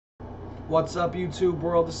What's up, YouTube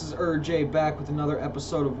world? This is J back with another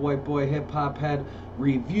episode of White Boy Hip Hop Head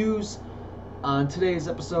Reviews. On today's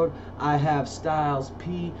episode, I have Styles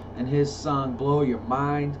P and his song Blow Your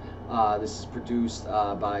Mind. This is produced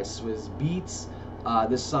by Swizz Beatz.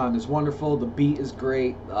 This song is wonderful. The beat is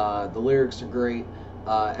great. The lyrics are great.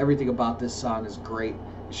 Everything about this song is great.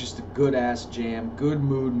 It's just a good-ass jam, good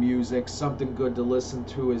mood music, something good to listen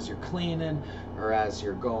to as you're cleaning or as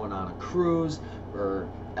you're going on a cruise or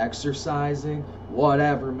exercising,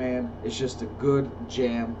 whatever, man. It's just a good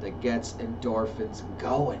jam that gets endorphins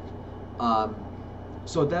going.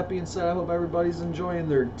 So with that being said, I hope everybody's enjoying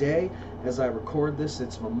their day. As I record this,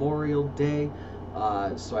 it's Memorial Day,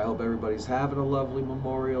 so I hope everybody's having a lovely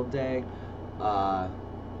Memorial Day.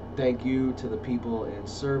 Thank you to the people in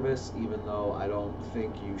service, even though I don't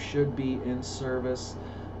think you should be in service,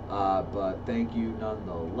 but thank you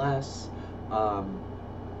nonetheless.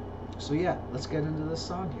 So yeah, let's get into this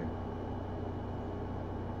song here.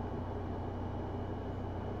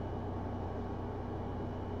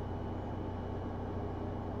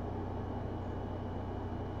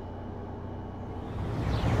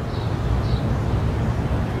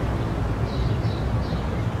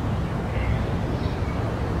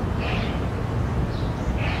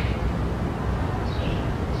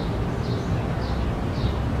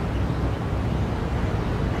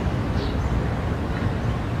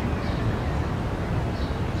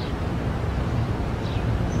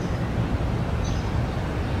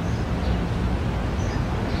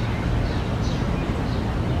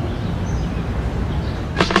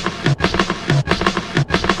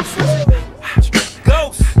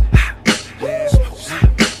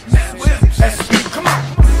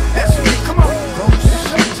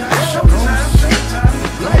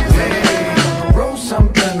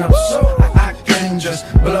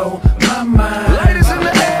 Blow my mind. Ladies in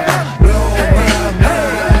the air, blow my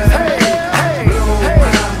mind. Hey, blow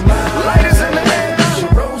my mind. Ladies in the air, you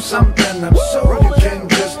should roll something up so you can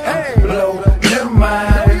just blow your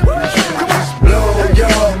mind. Just blow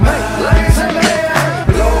your mind. Ladies in the air,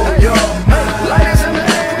 blow your mind. Ladies in the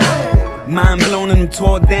air. Mind blown and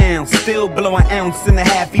tore down, still blow an ounce and a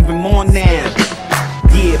half, even more now.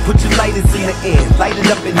 Yeah, put your lighters in the air, light it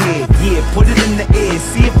up in here. Yeah, put it in the air,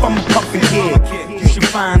 see if I'm a puffin' kid. You should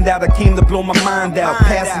find out I came to blow my mind out.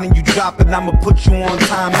 Pass it and you drop it, I'ma put you on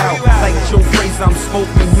timeout. Like Joe Frazier, I'm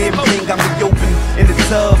smoking, everything got me open in the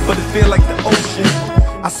tub, but it feel like the ocean.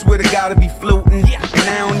 I swear to God, I be floating, and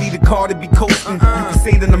I don't need a car to be coasting. You can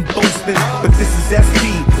say that I'm boasting, but this is SP,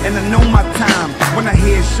 and I know my time. When I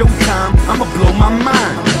hear showtime, I'ma blow my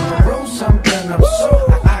mind. Roll something up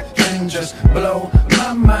so I can just blow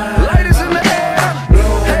my mind. Ladies in the air,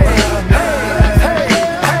 blow my mind.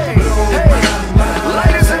 Hey, blow my mind.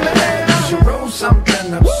 Ladies in the air, you should roll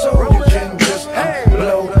something up so you can just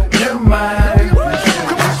blow your mind.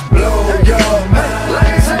 Just blow your mind.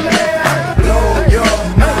 Ladies in the air, blow your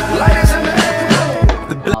mind. Ladies in the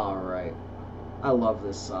air. Alright. I love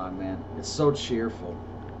this song, man. It's so cheerful.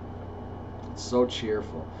 It's so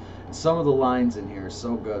cheerful. And some of the lines in here are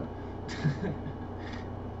so good.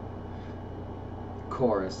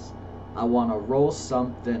 Chorus. I wanna roll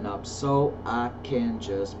something up so I can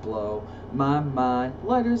just blow my mind.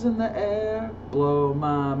 Lighters in the air, blow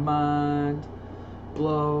my mind,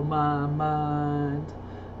 blow my mind.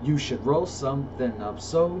 You should roll something up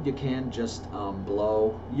so you can just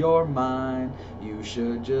blow your mind. You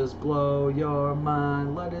should just blow your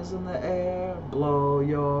mind. Lighters in the air, blow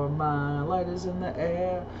your mind. Lighters in the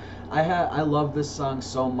air. I love this song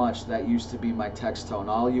so much that used to be my text tone.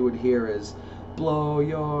 All you would hear is blow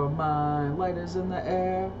your mind, lighters in the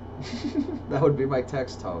air. That would be my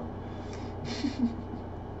text tone.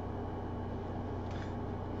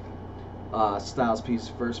 Styles P's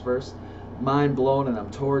first verse. Mind blown and I'm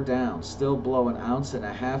tore down. Still blow an ounce and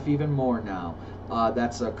a half, even more now.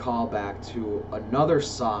 That's a callback to another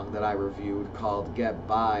song that I reviewed called Get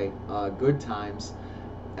By, Good Times.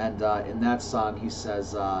 And in that song he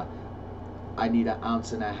says, I need an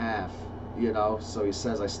ounce and a half. You know, so he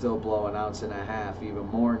says I still blow an ounce and a half, even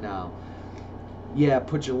more now. Yeah,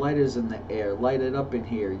 put your lighters in the air, light it up in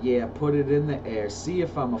here. Yeah, put it in the air, see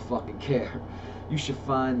if I'm a fucking care. You should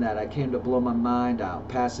find that I came to blow my mind out.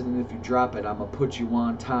 Pass it and if you drop it, I'ma put you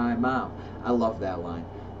on timeout. I love that line.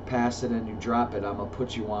 Pass it and you drop it, I'ma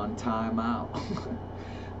put you on timeout.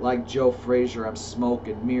 Like Joe Frazier, I'm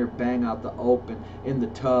smoking, mirror bang out the open, in the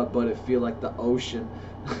tub, but it feel like the ocean.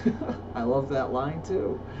 I love that line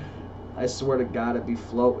too. I swear to God, I'd be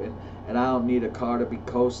floating, and I don't need a car to be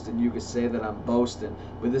coasting. You could say that I'm boasting,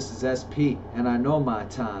 but this is SP, and I know my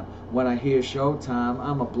time. When I hear showtime,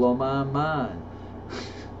 I'ma blow my mind.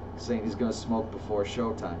 Saying he's gonna smoke before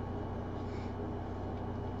showtime.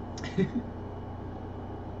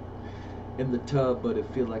 In the tub, but it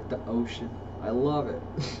feel like the ocean. I love it.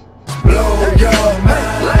 Blow your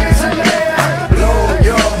mind, lights in the air. Blow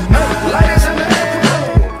your mind, lights in the air.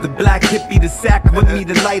 The black hippie, the sack with me,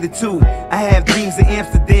 the lighter too. I have dreams of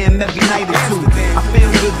Amsterdam every night or two. I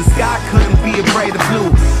feel good, the sky couldn't be a brighter blue.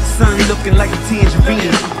 Sun looking like a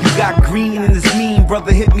tangerine. You got green and it's mean,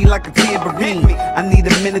 brother hit me like a tambourine. I need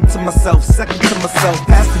a minute to myself, second to myself.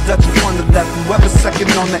 Pass the Dutch on the left, whoever's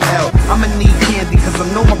second on the L. I'ma need candy cause I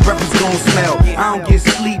know my breath is gonna smell. I don't get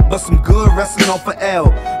sleep, but some good resting off of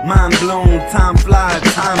L. Mind blown, time flies,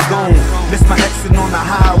 time gone. Miss my exit on the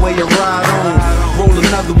highway, I ride on. Roll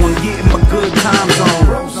another one, getting my good times on.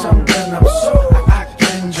 Roll something up so I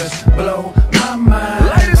can just blow my mind.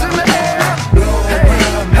 Lighters in the air. Blow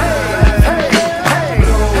my mind. Hey, hey,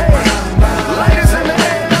 blow my mind. Lighters in the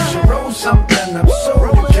air. You should roll something up so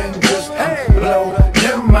you can just blow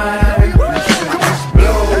your mind. You should just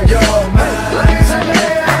blow your mind. Lighters in the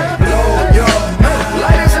air. Blow your mind.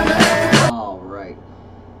 Lighters in the air. All right.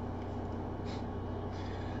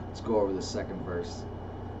 Let's go over the second verse.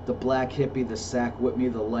 The black hippie, the sack with me,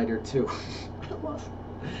 the lighter too. I love it.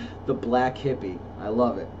 The black hippie, I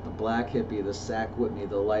love it. The black hippie, the sack with me,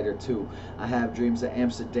 the lighter too. I have dreams of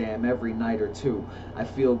Amsterdam every night or two. I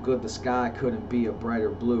feel good, the sky couldn't be a brighter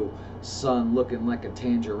blue. Sun looking like a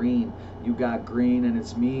tangerine. You got green and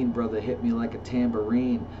it's mean, brother hit me like a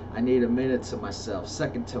tambourine. I need a minute to myself,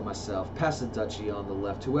 second to myself. Pass the Dutchie on the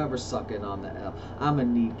left, whoever's sucking on the L. I'ma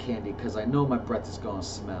need candy cause I know my breath is gonna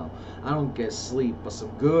smell. I don't get sleep, but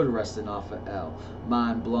some good resting off of L.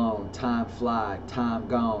 Mind blown, time fly, time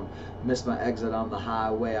gone. Miss my exit on the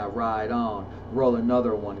highway, I ride on. Roll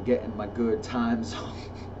another one, getting my good time zone.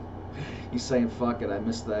 You saying fuck it, I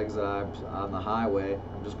missed the exit on the highway.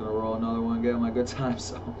 I'm just gonna roll another one, get my good time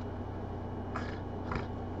zone.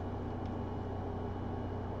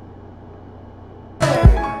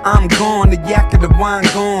 I'm gone, the yak and the wine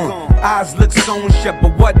gone. Eyes look sewn shut,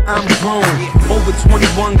 but what I'm grown. Over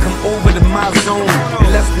 21, come over to my zone.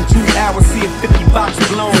 In less than 2 hours, see a 50 box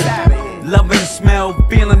blown. Loving the smell,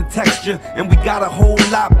 feeling the texture, and we got a whole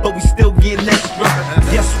lot, but we still getting extra.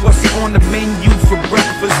 Guess what's on the menu for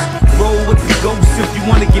breakfast? Roll with the ghost if you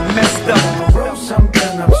wanna get messed up. Roll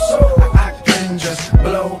something up so I can just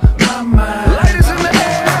blow my mind. Lighters in the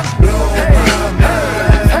air. Blow my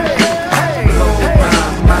mind. Hey, hey, blow my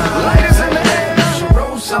mind. Lighters in the air. You should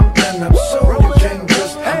roll something up so you can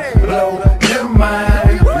just blow your mind.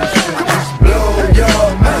 You should just blow your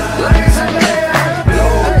mind. Lighters in the air.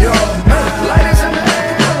 Blow your mind. Lighters in the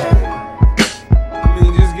air. I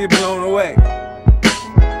mean, just get blown away.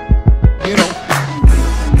 You know,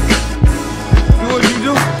 do what you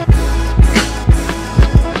do.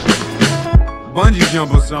 Bungee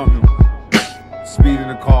jump or something. Speed in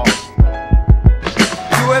the car.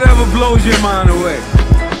 Do whatever blows your mind away.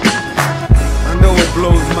 I know what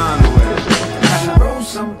blows mine away. You should roll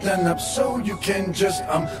something up so you can just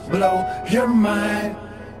blow your mind.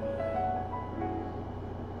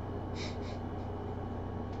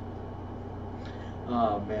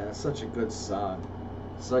 Oh man, it's such a good song.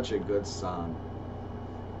 Such a good song.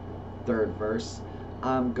 Third verse.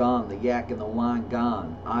 I'm gone, the yak and the wine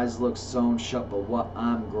gone. Eyes look sewn shut, but what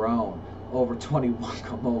I'm grown. Over 21,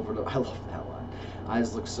 come over to. I love that line.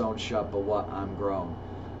 Eyes look sewn shut, but what I'm grown.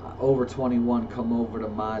 Over 21, come over to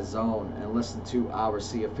my zone and listen to our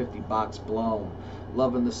see a 50 box blown.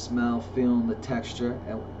 Loving the smell, feeling the texture,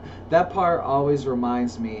 and that part always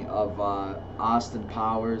reminds me of Austin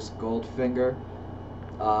Powers, Goldfinger.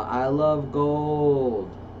 I love gold.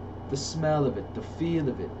 The smell of it, the feel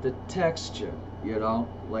of it, the texture. You know,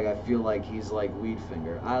 like I feel like he's like Weed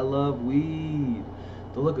Finger. I love weed.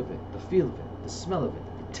 The look of it, the feel of it, the smell of it,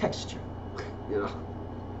 the texture. You know.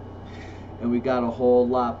 And we got a whole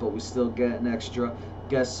lot, but we still get an extra.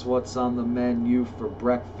 Guess what's on the menu for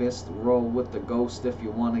breakfast? Roll with the ghost if you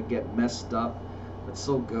want to get messed up. That's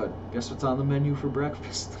so good. Guess what's on the menu for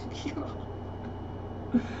breakfast? You know.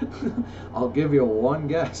 I'll give you one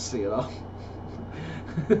guess, you know.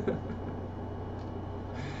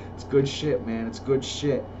 It's good shit, man. It's good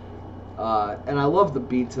shit. And I love the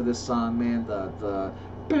beat to this song, man. The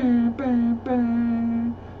bam, bam,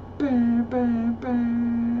 bam, bam, bam,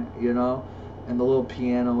 bam, you know, and the little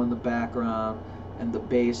piano in the background and the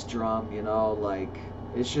bass drum, you know, like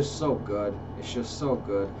it's just so good. It's just so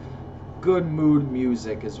good. Good mood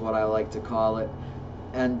music is what I like to call it.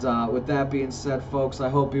 And with that being said, folks, I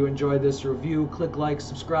hope you enjoyed this review. Click like,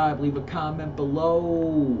 subscribe, leave a comment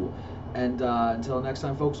below. And until next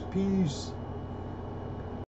time, folks, peace.